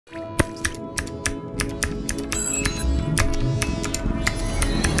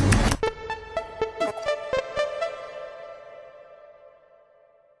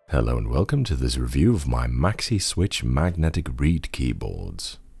Hello and welcome to this review of my Maxi Switch magnetic reed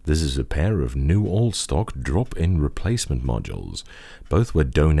keyboards. This is a pair of new all-stock drop-in replacement modules. Both were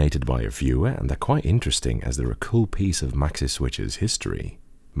donated by a viewer and they're quite interesting as they're a cool piece of Maxi Switch's history.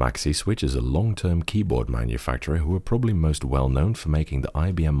 Maxi Switch is a long-term keyboard manufacturer who are probably most well known for making the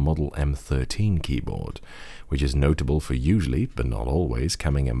IBM Model M13 keyboard, which is notable for usually, but not always,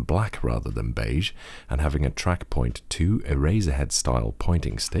 coming in black rather than beige and having a trackpoint 2 Eraserhead style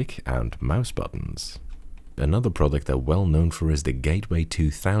pointing stick and mouse buttons. Another product they're well known for is the Gateway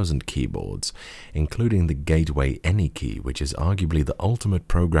 2000 keyboards, including the Gateway AnyKey, which is arguably the ultimate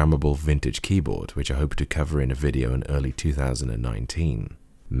programmable vintage keyboard, which I hope to cover in a video in early 2019.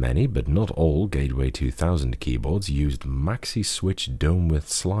 Many, but not all, Gateway 2000 keyboards used Maxi Switch dome-width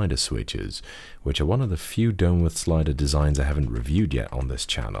slider switches, which are one of the few dome-width slider designs I haven't reviewed yet on this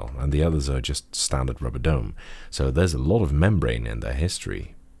channel, and the others are just standard rubber dome, so there's a lot of membrane in their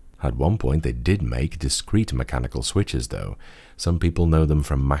history. At one point they did make discrete mechanical switches though. Some people know them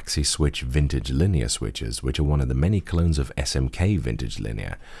from Maxi Switch vintage linear switches, which are one of the many clones of SMK vintage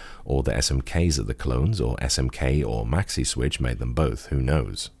linear, or the SMKs are the clones, or SMK or Maxi Switch made them both, who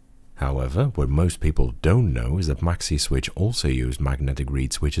knows. However, what most people don't know is that Maxi Switch also used magnetic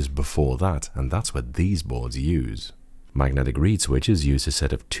reed switches before that, and that's what these boards use. Magnetic reed switches use a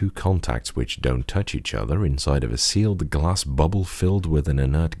set of two contacts which don't touch each other inside of a sealed glass bubble filled with an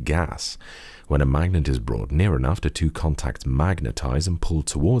inert gas. When a magnet is brought near enough, the two contacts magnetize and pull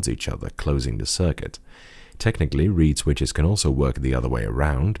towards each other, closing the circuit. Technically, reed switches can also work the other way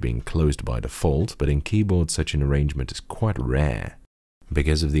around, being closed by default, but in keyboards such an arrangement is quite rare.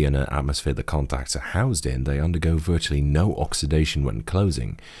 Because of the inner atmosphere the contacts are housed in, they undergo virtually no oxidation when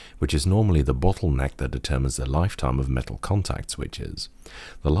closing, which is normally the bottleneck that determines the lifetime of metal contact switches.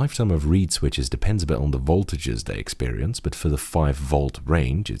 The lifetime of reed switches depends a bit on the voltages they experience, but for the 5-volt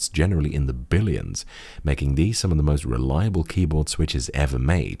range, it's generally in the billions, making these some of the most reliable keyboard switches ever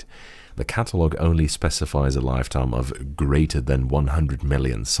made. The catalog only specifies a lifetime of greater than 100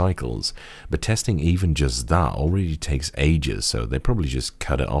 million cycles, but testing even just that already takes ages, so they probably just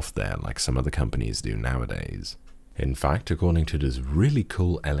cut it off there like some other companies do nowadays. In fact, according to this really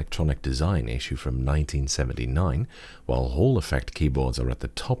cool electronic design issue from 1979, while Hall effect keyboards are at the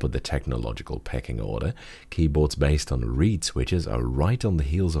top of the technological pecking order, keyboards based on reed switches are right on the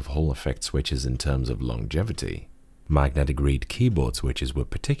heels of Hall effect switches in terms of longevity. Magnetic reed keyboard switches were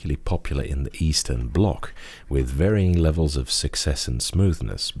particularly popular in the Eastern Bloc, with varying levels of success and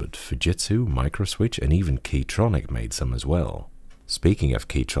smoothness, but Fujitsu, Microswitch, and even Keytronic made some as well. Speaking of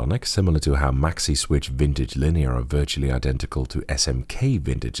Keytronic, similar to how Maxi Switch Vintage Linear are virtually identical to SMK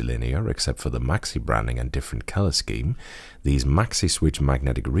Vintage Linear except for the Maxi branding and different color scheme, these Maxi Switch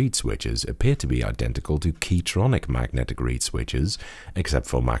magnetic reed switches appear to be identical to Keytronic magnetic reed switches except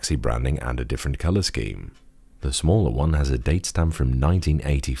for Maxi branding and a different color scheme. The smaller one has a date stamp from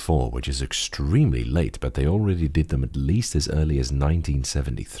 1984, which is extremely late, but they already did them at least as early as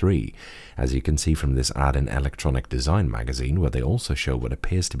 1973, as you can see from this ad in Electronic Design magazine, where they also show what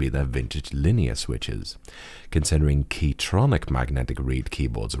appears to be their vintage linear switches. Considering Keytronic magnetic reed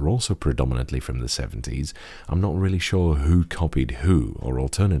keyboards are also predominantly from the 70s, I'm not really sure who copied who, or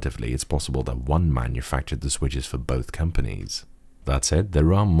alternatively, it's possible that one manufactured the switches for both companies. That said,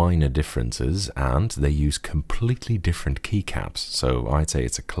 there are minor differences, and they use completely different keycaps, so I'd say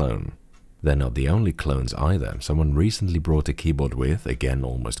it's a clone. They're not the only clones either. Someone recently brought a keyboard with, again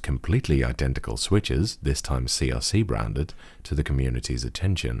almost completely identical switches, this time CRC branded, to the community's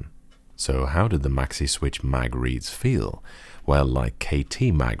attention. So how did the Maxi Switch mag reeds feel? Well, like KT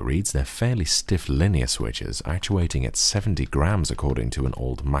mag reeds, they're fairly stiff linear switches, actuating at 70 grams according to an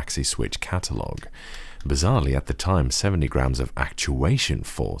old Maxi Switch catalogue. Bizarrely, at the time, 70 grams of actuation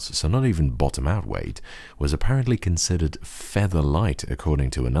force, so not even bottom-out weight, was apparently considered feather light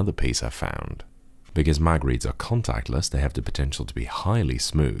according to another piece I found. Because mag reeds are contactless, they have the potential to be highly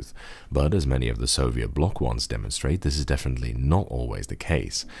smooth, but as many of the Soviet bloc ones demonstrate, this is definitely not always the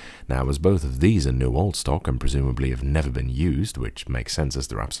case. Now, as both of these are new old stock and presumably have never been used, which makes sense as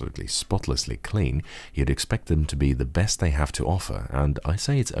they're absolutely spotlessly clean, you'd expect them to be the best they have to offer, and I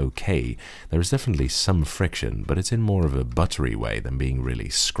say it's okay. There is definitely some friction, but it's in more of a buttery way than being really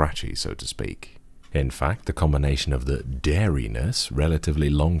scratchy, so to speak. In fact, the combination of the dairiness, relatively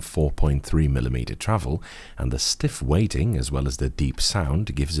long 4.3mm travel, and the stiff weighting as well as the deep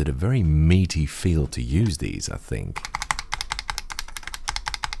sound gives it a very meaty feel to use these, I think.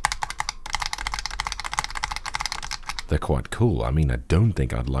 They're quite cool. I mean, I don't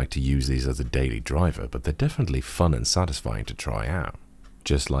think I'd like to use these as a daily driver, but they're definitely fun and satisfying to try out.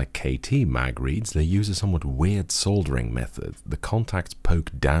 Just like KT mag reads, they use a somewhat weird soldering method. The contacts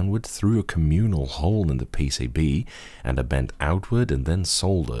poke downward through a communal hole in the PCB and are bent outward and then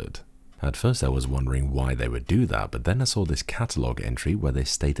soldered. At first I was wondering why they would do that, but then I saw this catalog entry where they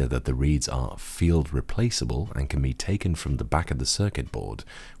stated that the reads are field replaceable and can be taken from the back of the circuit board,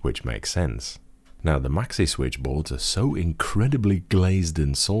 which makes sense. Now the Maxi Switch boards are so incredibly glazed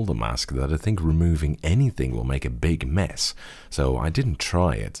in solder mask that I think removing anything will make a big mess, so I didn't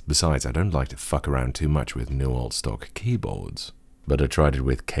try it. Besides, I don't like to fuck around too much with new old stock keyboards. But I tried it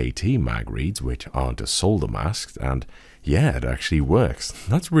with KT mag reads, which aren't solder masked, and yeah, it actually works.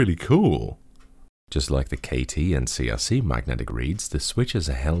 That's really cool. Just like the KT and CRC magnetic reads, the switches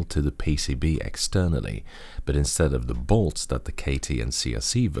are held to the PCB externally, but instead of the bolts that the KT and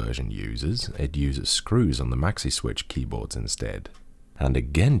CRC version uses, it uses screws on the Maxi Switch keyboards instead. And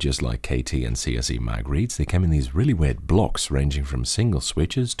again, just like KT and CRC mag reads, they come in these really weird blocks ranging from single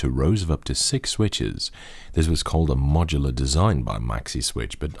switches to rows of up to 6 switches. This was called a modular design by Maxi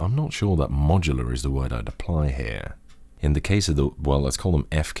Switch, but I'm not sure that modular is the word I'd apply here. In the case of the, well, let's call them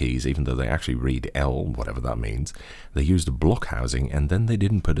F keys, even though they actually read L, whatever that means, they used a block housing and then they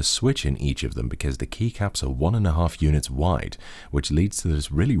didn't put a switch in each of them because the keycaps are 1.5 units wide, which leads to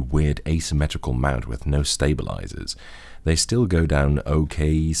this really weird asymmetrical mount with no stabilizers. They still go down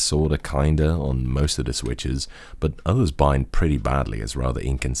okay, sorta, kinda on most of the switches, but others bind pretty badly as rather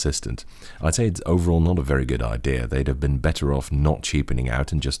inconsistent. I'd say it's overall not a very good idea. They'd have been better off not cheapening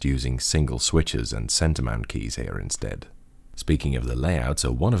out and just using single switches and center mount keys here instead. Speaking of the layout,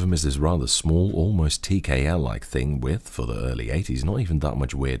 so one of them is this rather small, almost TKL-like thing with, for the early 80s, not even that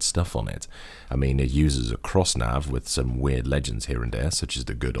much weird stuff on it. I mean, it uses a cross nav with some weird legends here and there, such as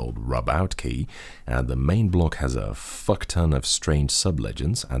the good old rub-out key, and the main block has a fuck ton of strange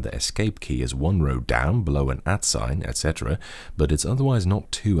sub-legends, and the escape key is one row down, below an @ sign, etc., but it's otherwise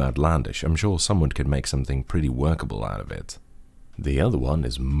not too outlandish. I'm sure someone could make something pretty workable out of it. The other one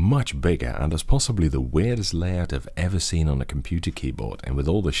is much bigger and is possibly the weirdest layout I've ever seen on a computer keyboard, and with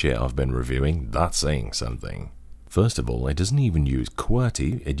all the shit I've been reviewing, that's saying something. First of all, it doesn't even use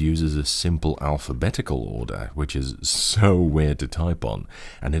QWERTY, it uses a simple alphabetical order, which is so weird to type on,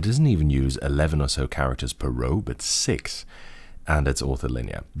 and it doesn't even use 11 or so characters per row, but 6. And it's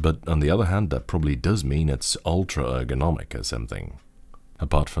ortholinear. But on the other hand, that probably does mean it's ultra ergonomic or something.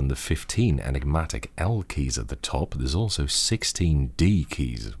 Apart from the 15 enigmatic L keys at the top, there's also 16 D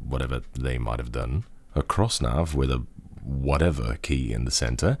keys, whatever they might have done, a cross nav with a whatever key in the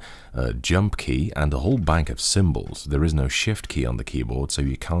center, a jump key, and a whole bank of symbols. There is no shift key on the keyboard, so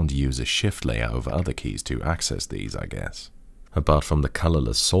you can't use a shift layer over other keys to access these, I guess. Apart from the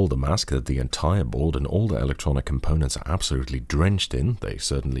colorless solder mask that the entire board and all the electronic components are absolutely drenched in, they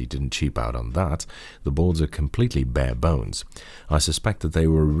certainly didn't cheap out on that, the boards are completely bare bones. I suspect that they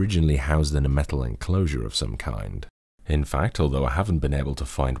were originally housed in a metal enclosure of some kind. In fact, although I haven't been able to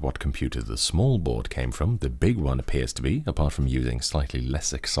find what computer the small board came from, the big one appears to be, apart from using slightly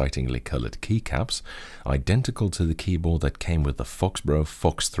less excitingly colored keycaps, identical to the keyboard that came with the Foxborough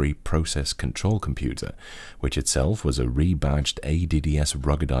Fox 3 process control computer, which itself was a rebadged ADDS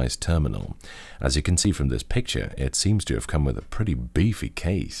ruggedized terminal. As you can see from this picture, it seems to have come with a pretty beefy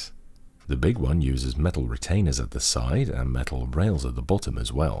case. The big one uses metal retainers at the side and metal rails at the bottom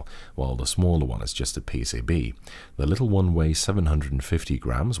as well, while the smaller one is just a PCB. The little one weighs 750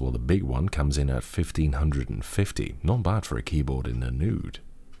 grams, while the big one comes in at 1550. Not bad for a keyboard in the nude.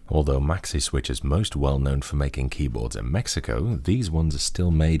 Although Maxi Switch is most well known for making keyboards in Mexico, these ones are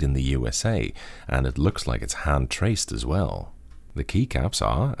still made in the USA, and it looks like it's hand traced as well. The keycaps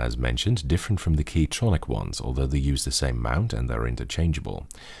are, as mentioned, different from the Keytronic ones, although they use the same mount and they're interchangeable.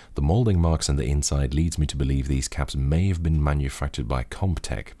 The molding marks on the inside leads me to believe these caps may have been manufactured by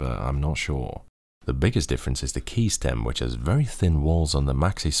Comptech, but I'm not sure. The biggest difference is the key stem, which has very thin walls on the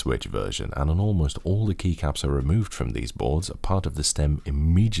Maxi Switch version, and on almost all the keycaps are removed from these boards, a part of the stem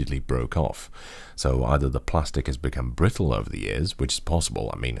immediately broke off. So either the plastic has become brittle over the years, which is possible,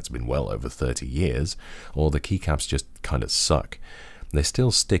 I mean it's been well over 30 years, or the keycaps just kind of suck. They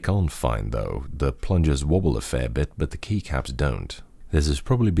still stick on fine though, the plungers wobble a fair bit, but the keycaps don't. This is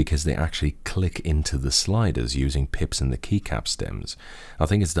probably because they actually click into the sliders using pips in the keycap stems. I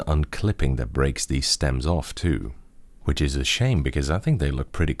think it's the unclipping that breaks these stems off too. Which is a shame because I think they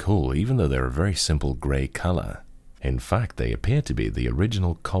look pretty cool even though they're a very simple grey colour. In fact, they appear to be the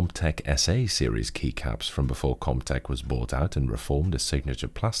original Comptech SA series keycaps from before Comptech was bought out and reformed as Signature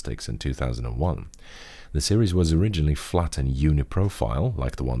Plastics in 2001. The series was originally flat and uniprofile,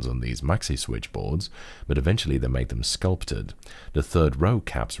 like the ones on these Maxi Switch boards, but eventually they made them sculpted. The third row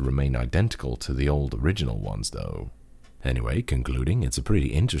caps remain identical to the old original ones though. Anyway, concluding, it's a pretty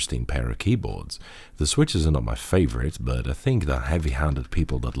interesting pair of keyboards. The switches are not my favorite, but I think the heavy-handed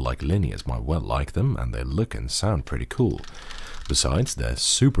people that like linears might well like them, and they look and sound pretty cool. Besides, they're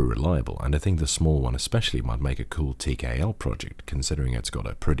super reliable, and I think the small one especially might make a cool TKL project, considering it's got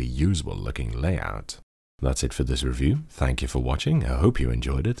a pretty usable looking layout. That's it for this review. Thank you for watching, I hope you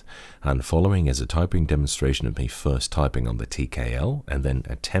enjoyed it, and following is a typing demonstration of me first typing on the TKL and then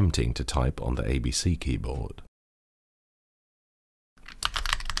attempting to type on the ABC keyboard.